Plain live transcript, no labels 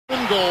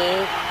goal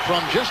from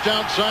just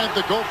outside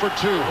the goal for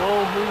 2.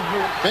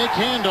 Fake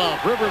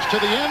handoff. Rivers to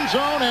the end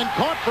zone and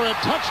caught for a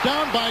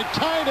touchdown by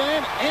tight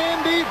end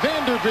Andy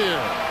Vanderveer.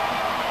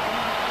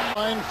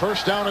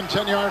 First down and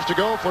 10 yards to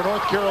go for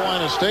North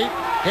Carolina State.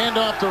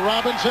 Handoff to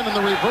Robinson, and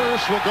the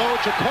reverse will go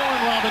to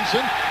Corin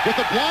Robinson with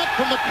a block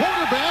from the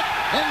quarterback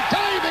and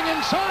diving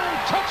inside.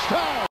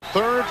 Touchdown.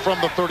 Third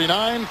from the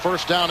 39.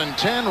 First down and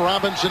 10.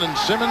 Robinson and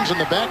Simmons in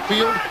the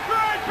backfield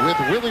with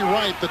Willie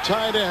Wright, the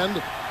tight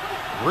end,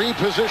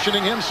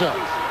 repositioning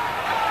himself.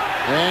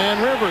 And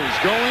Rivers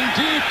going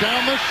deep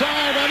down the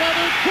side.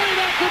 Another great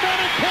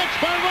acrobatic catch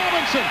by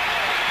Robinson.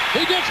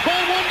 He gets by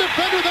one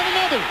defender, then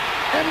another.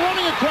 And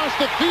running across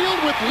the field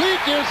with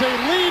Leak is a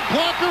lead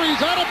blocker. He's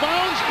out of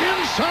bounds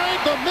inside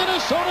the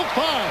Minnesota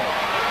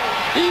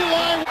 5.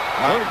 Eli,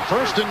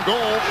 first and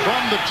goal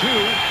from the 2.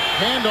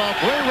 Handoff,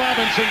 Ray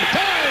Robinson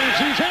dives.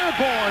 He's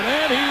airborne,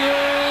 and he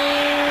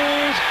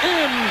is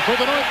in for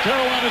the North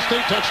Carolina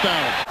State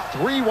touchdown.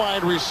 3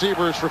 wide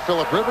receivers for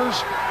Philip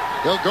Rivers.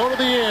 He'll go to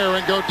the air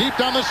and go deep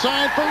down the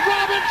side for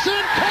Robinson.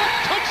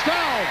 Caught,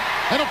 touchdown.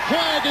 And a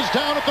flag is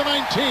down at the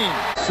 19.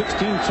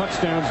 16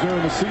 touchdowns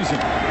during the season.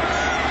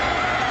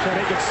 So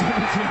they get 17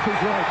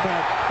 right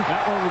back.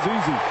 That one was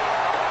easy.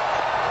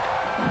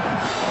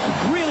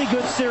 Really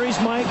good series,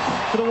 Mike,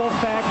 for the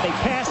Wolfpack. They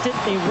passed it.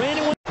 They ran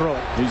it with throw.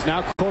 He's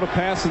now caught a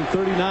pass in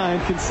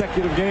 39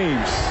 consecutive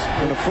games.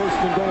 And a first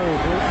and goal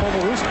for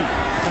Fumblerooski.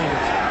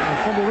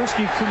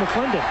 Fumblerooski to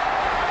McClendon.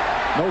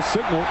 No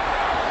signal.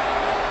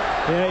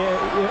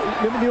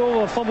 Yeah. Remember the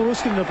old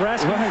Fumblerooski in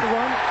Nebraska used to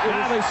run?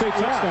 Now they say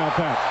touchdown,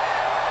 Pat.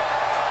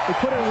 They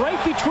put it right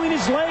between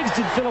his legs,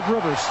 did Philip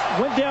Rivers.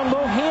 Went down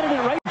low, handed it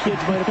right. Kids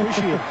might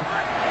appreciate it.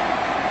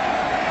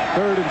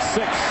 3rd and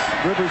 6.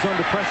 Rivers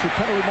under pressure.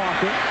 Penalty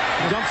marker.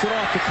 Dumps it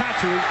off to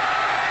Patry.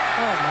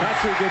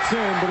 Patry gets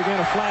in, but again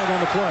a flag on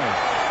the play.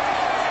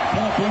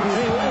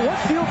 Hey, what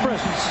field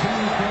presence?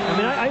 I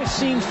mean, I've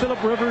seen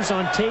Philip Rivers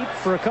on tape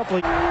for a couple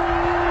of...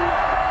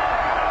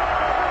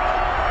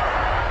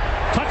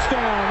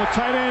 Touchdown, the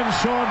tight end,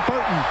 Sean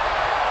Burton.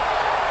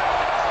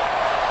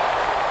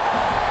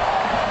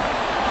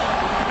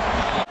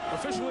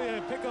 Officially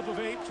a pickup of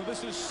 8, so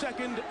this is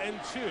 2nd and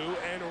 2,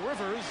 and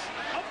Rivers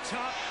up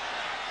top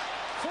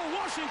for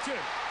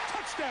Washington.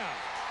 Touchdown.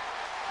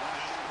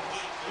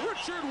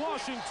 Richard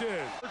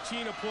Washington.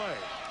 13 a play.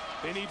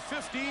 They need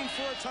 15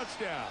 for a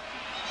touchdown.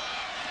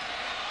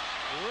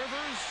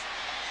 Rivers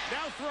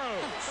now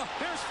throws.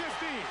 There's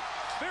 15.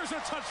 There's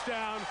a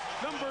touchdown,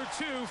 number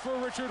 2 for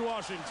Richard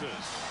Washington.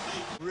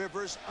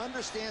 Rivers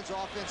understands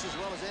offense as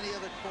well as any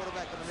other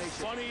quarterback in the nation.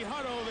 Funny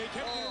huddle, they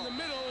kept it in the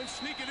middle and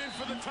sneak it in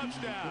for the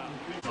touchdown.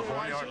 The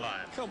 4-yard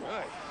line. Come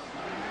on.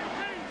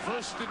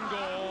 First and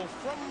goal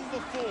from the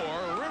 4.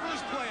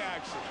 Rivers play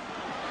action.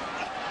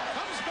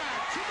 Comes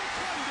back to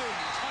McClendon.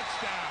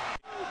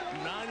 Touchdown.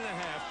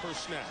 9.5 per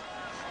snap.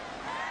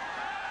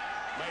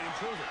 Might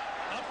improve it.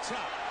 Up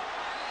top.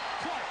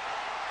 Clark.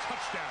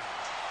 Touchdown.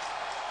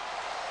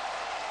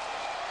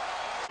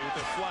 With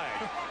the flag,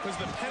 because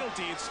the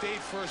penalty, it stayed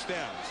first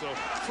down. So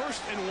 1st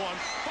and 1,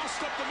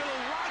 bust up the middle,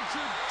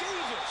 Roger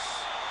Davis,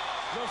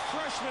 the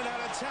freshman out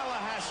of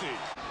Tallahassee.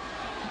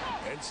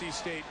 NC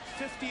State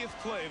 50th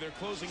play, they're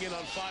closing in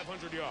on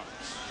 500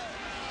 yards.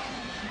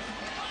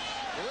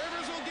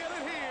 Rivers will get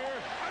it here,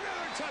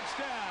 another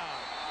touchdown.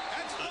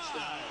 That's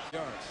 5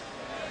 yards.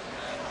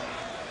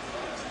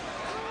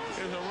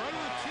 There's a run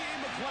with T.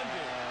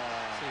 McClendon.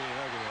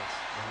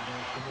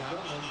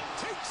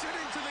 Takes it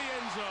into the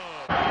end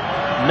zone.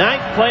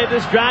 9th play of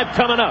this drive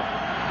coming up.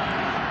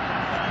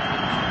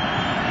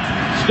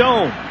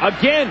 Stone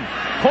again,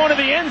 corner of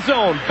the end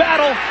zone.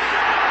 Battle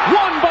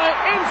won by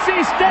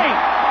NC State.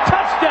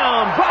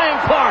 Touchdown, Brian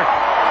Clark.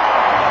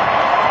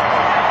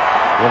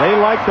 Well, they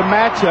like the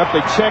matchup.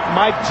 They check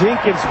Mike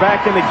Jenkins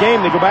back in the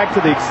game. They go back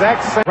to the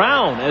exact same.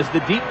 Brown as the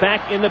deep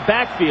back in the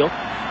backfield.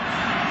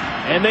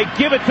 And they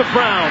give it to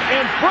Brown.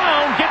 And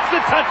Brown gets the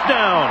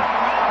touchdown.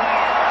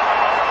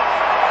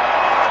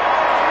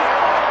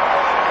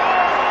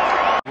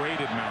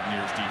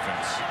 Mountaineers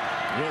defense.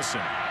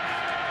 Wilson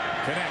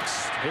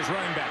connects his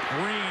running back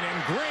Green,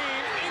 and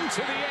Green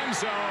into the end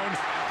zone.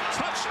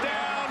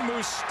 Touchdown,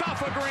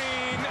 Mustafa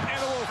Green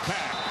and the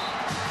Wolfpack.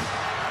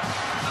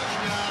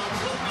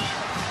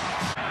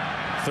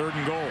 3rd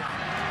and goal.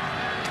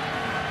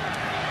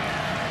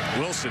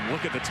 Wilson,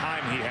 look at the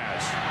time he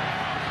has.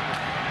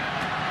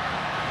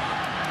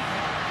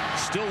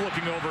 Still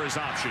looking over his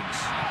options.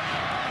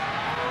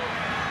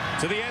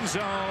 To the end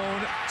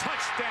zone.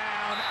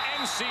 Touchdown,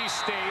 NC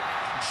State.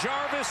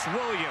 Jarvis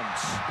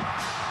Williams.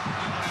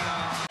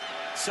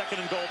 2nd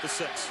and goal to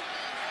 6.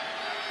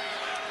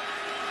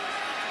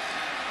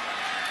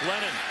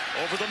 Lennon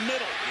over the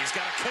middle. He's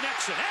got a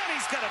connection, and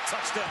he's got a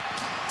touchdown.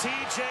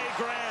 T.J.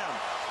 Graham,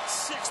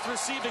 6th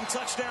receiving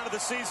touchdown of the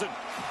season.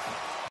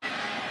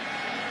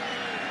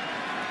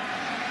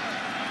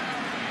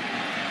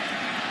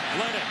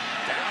 Lennon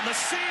down the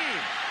seam,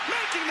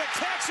 making the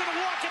catch and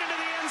walking into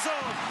the end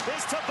zone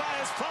is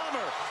Tobias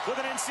Palmer with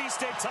an NC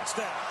State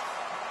touchdown.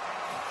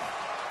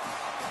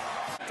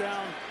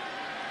 Down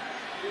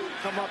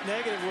come up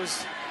negative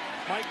was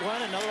Mike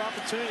Glennon. Another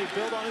opportunity to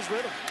build on his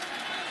rhythm.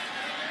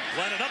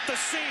 Glennon up the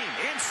seam,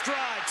 in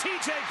stride.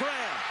 T.J.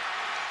 Graham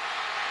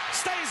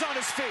stays on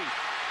his feet,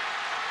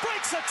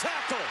 breaks a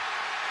tackle.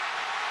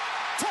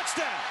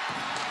 Touchdown.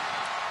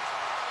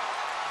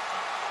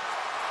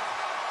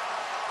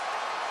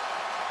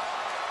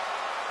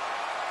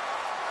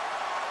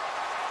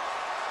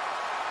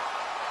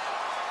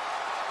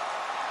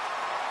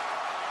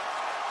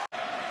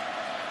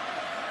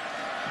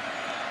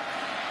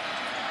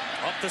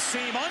 Up the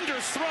seam,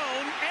 underthrown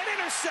and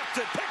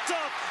intercepted. Picked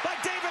up by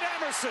David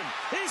Amerson.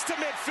 He's to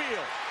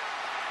midfield.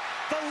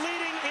 The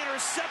leading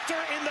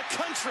interceptor in the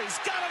country's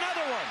got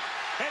another one.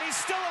 And he's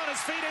still on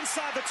his feet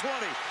inside the 20.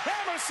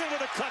 Amerson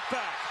with a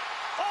cutback.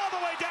 All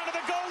the way down to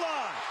the goal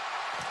line.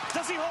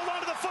 Does he hold on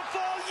to the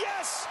football?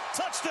 Yes!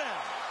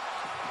 Touchdown.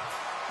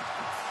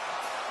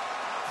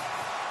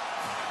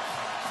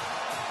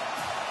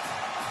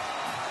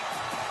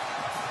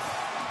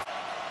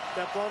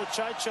 That ball to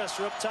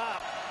Chichester up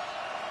top.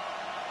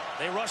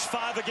 They rush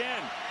 5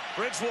 again.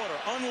 Bridgewater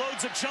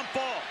unloads a jump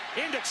ball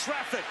into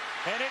traffic,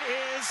 and it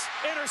is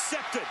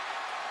intercepted.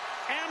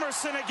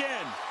 Amerson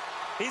again.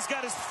 He's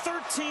got his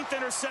 13th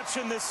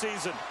interception this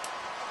season.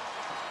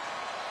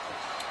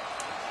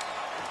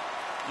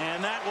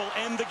 And that will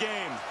end the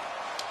game.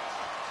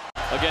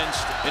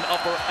 Against an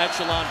upper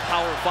echelon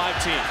Power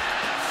 5 team.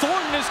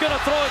 Thornton is going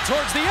to throw it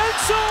towards the end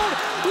zone.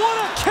 What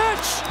a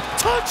catch!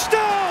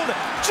 Touchdown!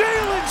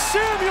 Jaylen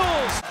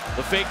Samuels!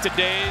 The fake to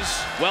Days,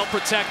 well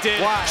protected.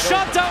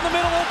 Shot down the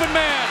middle, open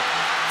man.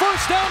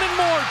 First down and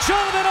more.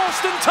 Jonathan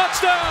Austin,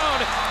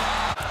 touchdown!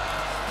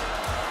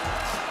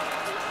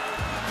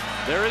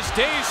 There is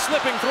Days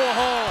slipping through a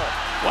hole.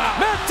 Wow.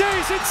 Matt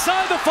Days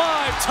inside the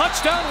 5.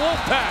 Touchdown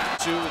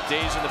Wolfpack. 2 with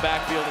Days in the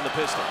backfield in the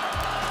pistol.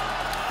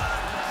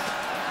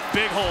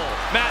 Big hole.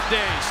 Matt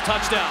Days,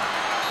 touchdown.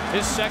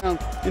 His second.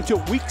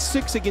 Until week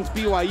 6 against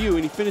BYU,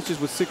 and he finishes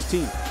with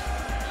 16.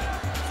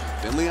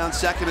 Finley on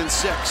 2nd and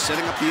 6,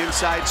 setting up the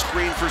inside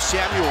screen for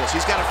Samuels.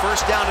 He's got a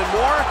first down and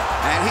more,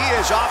 and he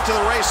is off to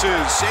the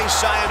races. Say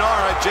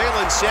sayonara,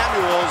 Jaylen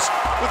Samuels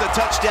with a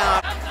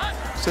touchdown.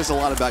 Says a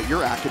lot about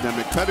your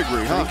academic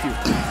pedigree, huh? Thank you.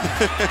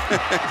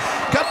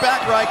 Cut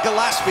back right,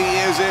 Gillespie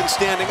is in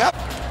standing up.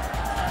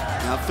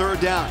 Now 3rd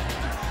down.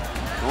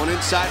 Going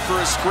inside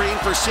for a screen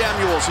for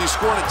Samuels. He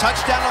scored a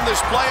touchdown on this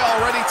play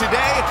already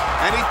today,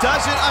 and he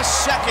does it a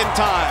second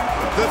time.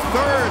 The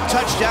 3rd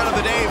touchdown of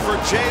the day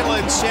for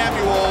Jaylen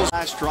Samuels.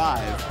 Last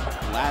drive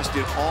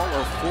lasted all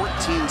of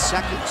 14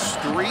 seconds.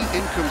 3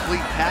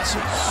 incomplete passes.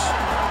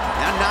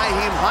 Now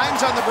Nyheim Hines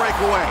on the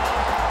breakaway,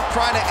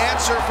 trying to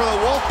answer for the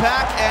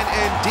Wolfpack, and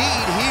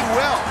indeed he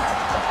will.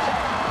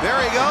 There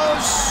he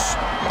goes,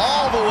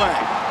 all the way.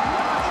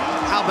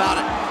 How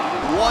about it?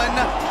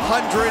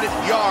 100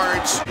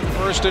 yards.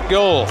 1st and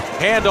goal.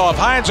 Handoff.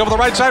 Hines over the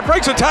right side.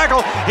 Breaks a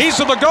tackle. He's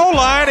to the goal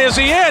line. Is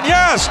he in?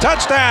 Yes.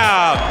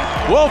 Touchdown.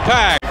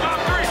 Wolfpack.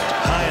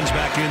 Hines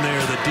back in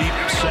there, the deep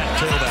set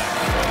tailback.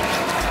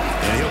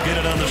 And he'll get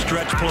it on the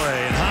stretch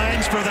play. And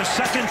Hines for the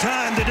 2nd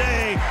time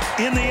today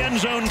in the end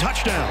zone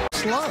touchdown.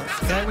 Slow.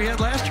 That we had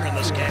last year in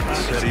this game.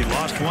 Said he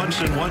lost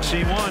once and once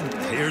he won.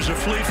 Here's a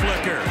flea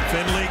flicker.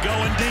 Finley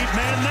going deep.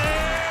 Man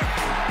there.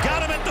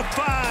 Got him at the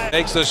 5.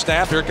 Takes the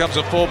snap. Here comes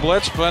a full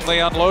blitz. Finley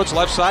unloads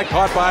left side.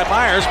 Caught by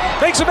Myers.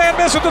 Makes a man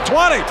miss at the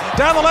 20.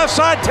 Down the left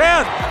side.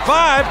 10.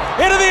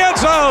 5. Into the end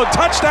zone.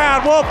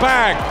 Touchdown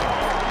Wolfpack.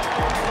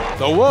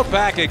 The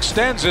Wolfpack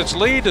extends its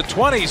lead to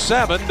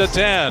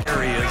 27-10.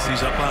 There he is.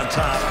 He's up on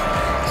top.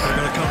 They're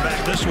going to come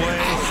back this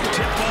way.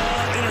 Tip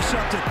ball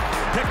intercepted.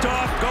 Picked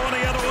off. Going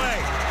the other way.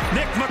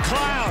 Nick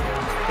McLeod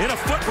in a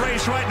foot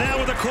race right now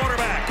with the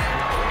quarterback.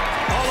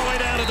 All the way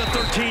down to the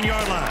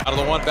 13-yard line. Out of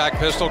the 1 back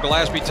pistol,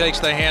 Gillespie takes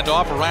the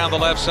handoff around the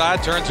left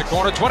side, turns the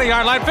corner,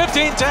 20-yard line,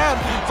 15, 10,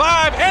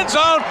 5, end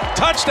zone,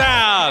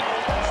 touchdown!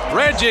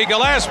 Reggie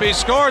Gillespie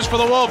scores for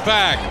the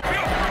Wolfpack.